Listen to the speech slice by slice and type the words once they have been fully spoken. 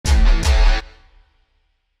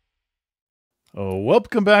Oh,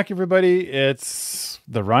 welcome back, everybody. It's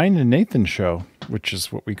the Ryan and Nathan show, which is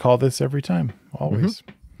what we call this every time, always.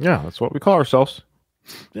 Yeah, that's what we call ourselves.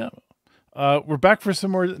 Yeah. We're back for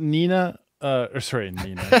some more Nina.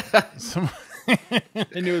 Nina. Some, I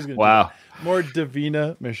knew it was going to Wow. more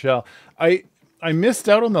Davina Michelle. I missed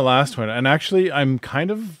out on the last one, and actually, I'm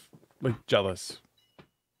kind of like jealous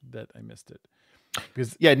that I missed it.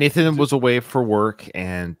 Because Nathan was away for work,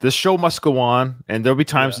 and this show must go on. And there'll be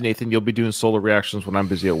times, Nathan, you'll be doing solo reactions when I'm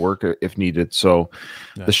busy at work if needed. So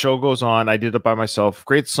the show goes on. I did it by myself.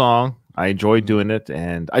 Great song. I enjoy doing it,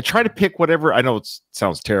 and I try to pick whatever. I know it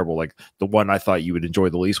sounds terrible, like the one I thought you would enjoy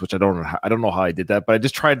the least, which I don't know how I did that, but I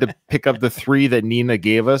just tried to pick up the three that Nina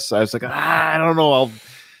gave us. I was like, I don't know.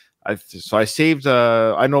 So I saved.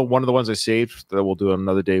 I know one of the ones I saved that we'll do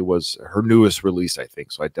another day was her newest release, I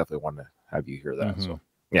think. So I definitely want to have you hear that. So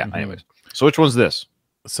anyways. So which one's this?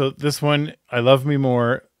 So this one, I Love Me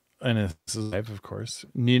More, and this is live, of course.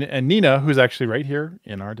 Nina, who's actually right here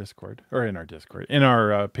in our Discord, in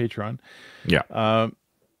our Patreon,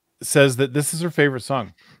 says that this is her favorite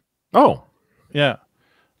song. Oh, yeah.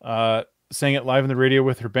 Sang it live on the radio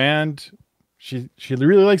with her band. She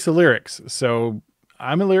really likes the lyrics. So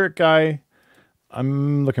I'm a lyric guy.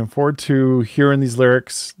 I'm looking forward to hearing these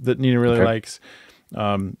lyrics that Nina really likes.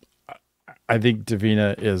 I think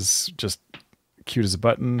Davina is just cute as a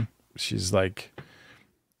button. She's like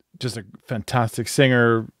just a fantastic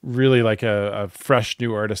singer, really like a fresh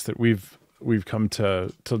new artist that we've come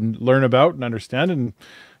to learn about and understand. And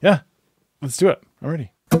yeah, let's do it. I'm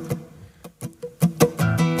ready.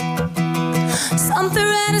 Something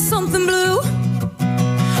red and something blue.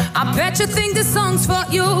 I bet you think this song's for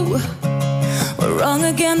you. We're wrong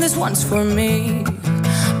again, this one's for me,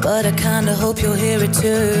 but I kinda hope you'll hear it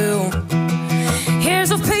too.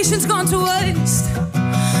 Years of patience gone to waste,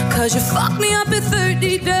 'cause you fucked me up in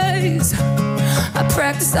 30 days. I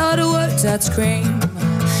practiced all the words I'd scream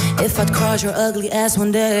if I'd cross your ugly ass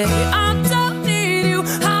one day. I don't need you,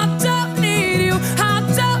 I don't need you, I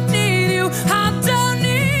don't need you, I don't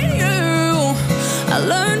need you. I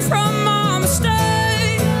learned from my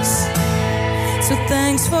mistakes, so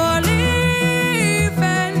thanks for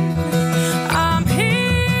leaving. I'm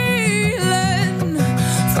healing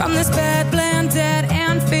from this bad blended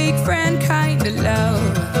and fake friend kind of love.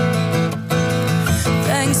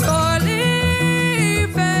 Thanks for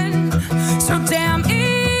leaving so damn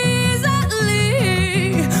easily.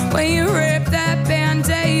 When you ripped that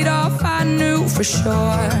band-aid off, I knew for sure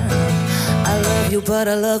I love you, but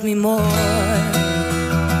I love me more.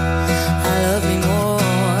 I love me more.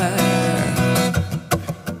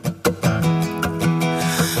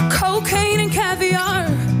 Cocaine and caviar,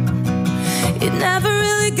 it never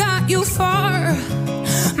really got you far.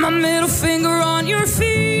 My middle finger on your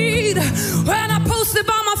feet when I posted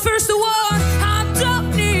by my first award. I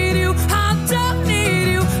don't need you, I don't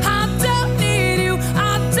need you, I don't need you,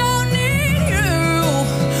 I don't need you.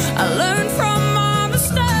 I learned from my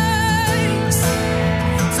mistakes,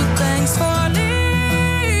 so thanks for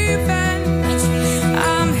leaving.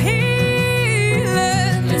 I'm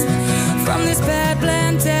healing from this bad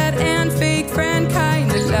blended and fake friend kind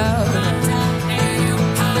of love.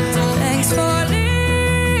 Thanks for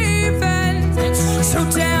leaving so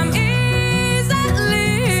damn easily.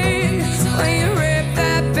 When you ripped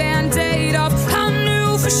that band-aid off, I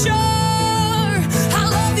knew for sure I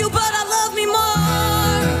love you, but I love me more.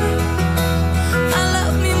 I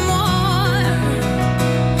love me more.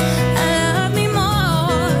 I love me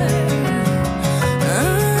more.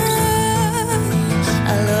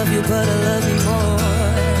 I love you, but I love me more.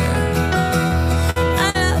 I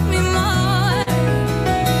love me more.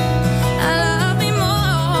 I love me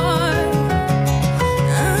more.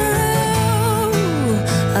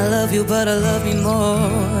 I love you, but I love me more.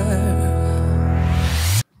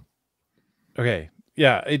 Okay.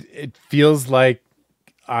 Yeah. It feels like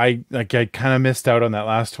I kind of missed out on that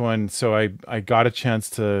last one. So I got a chance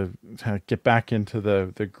to kind of get back into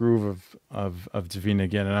the groove of Davina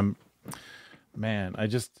again. And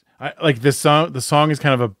I like this song. The song is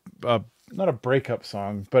kind of a not a breakup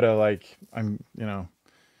song, but kind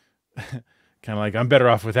of like I'm better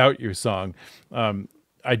off without you song.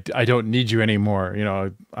 I don't need you anymore.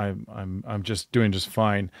 I'm just doing just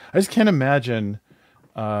fine. I just can't imagine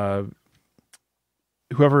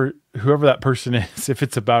whoever that person is, if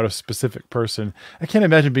it's about a specific person. I can't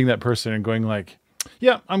imagine being that person and going like,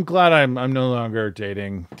 yeah, I'm glad I'm no longer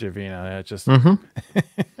dating Davina. It just I'm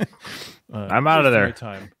out of there.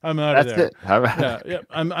 I'm out of there.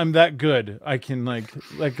 I'm that good. I can like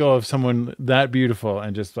let go of someone that beautiful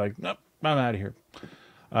and just like, nope, I'm out of here.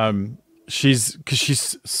 Because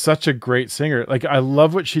she's such a great singer. Like I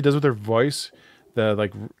love what she does with her voice.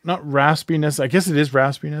 like not raspiness. I guess it is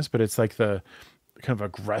raspiness, but it's like the kind of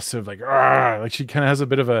aggressive, like she kind of has a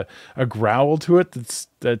bit of a growl to it.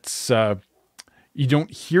 That's you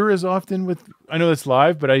don't hear as often with. I know it's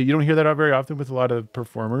live, but you don't hear that very often with a lot of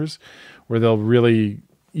performers, where they'll really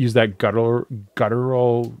use that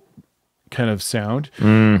guttural kind of sound.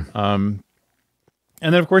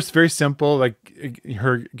 And then of course, very simple, like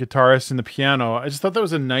her guitarist and the piano. I just thought that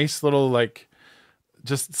was a nice little like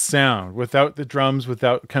just sound without the drums,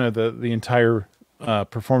 without kind of the entire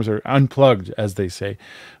performance, or unplugged, as they say.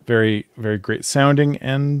 Very, very great sounding.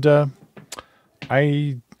 And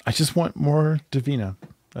I just want more Davina.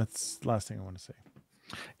 That's the last thing I want to say.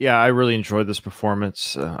 Yeah, I really enjoyed this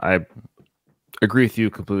performance. I agree with you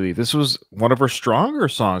completely. This was one of her stronger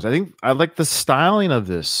songs. I think I like the styling of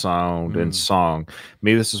this sound and song.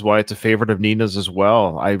 Maybe this is why it's a favorite of Nina's as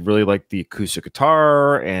well. I really like the acoustic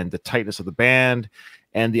guitar and the tightness of the band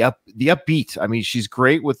and the upbeat. I mean, she's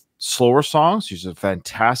great with slower songs. She's a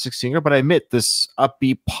fantastic singer, but I admit this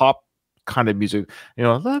upbeat pop kind of music, I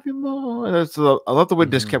love you more. I love the way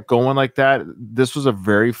this kept going like that. This was a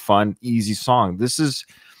very fun, easy song.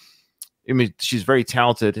 She's very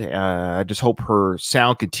talented. I just hope her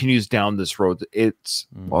sound continues down this road. It's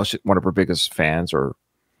one of her biggest fans, or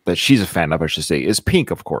that she's a fan of, I should say, is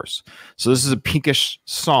Pink, of course. So this is a Pinkish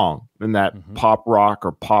song in that pop rock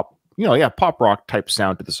or pop rock type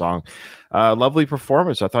sound to the song. Lovely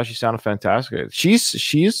performance. I thought she sounded fantastic.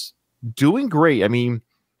 She's doing great. I mean,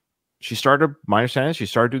 my understanding, she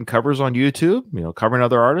started doing covers on YouTube, covering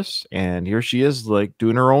other artists, and here she is like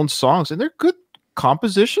doing her own songs, and they're good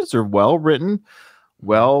compositions. They're well written,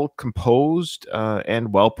 well composed,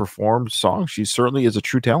 and well performed songs. She certainly is a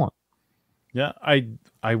true talent. Yeah,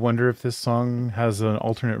 I wonder if this song has an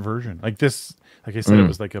alternate version. Like this, like I said, it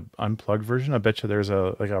was like an unplugged version. I bet you there's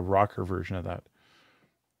a rocker version of that.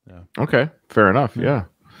 Yeah. Okay, fair enough. Yeah.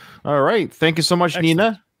 All right. Thank you so much, excellent.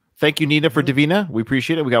 Nina. Thank you, Nina, for Davina. We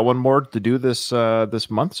appreciate it. We got one more to do this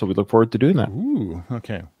month, so we look forward to doing that. Ooh,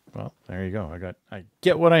 okay. Well, there you go. I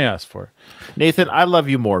get what I asked for. Nathan, I love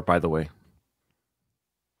you more, by the way.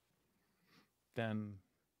 Than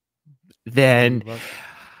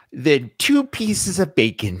 2 pieces of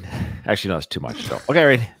bacon. Actually, no, that's too much. So, okay,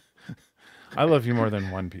 right. I love you more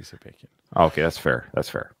than 1 piece of bacon. Okay, that's fair. That's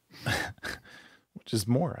fair. Which is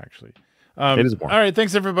more, actually. It is more. All right,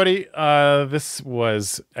 thanks everybody. This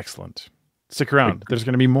was excellent. Stick around. There's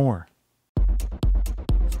going to be more.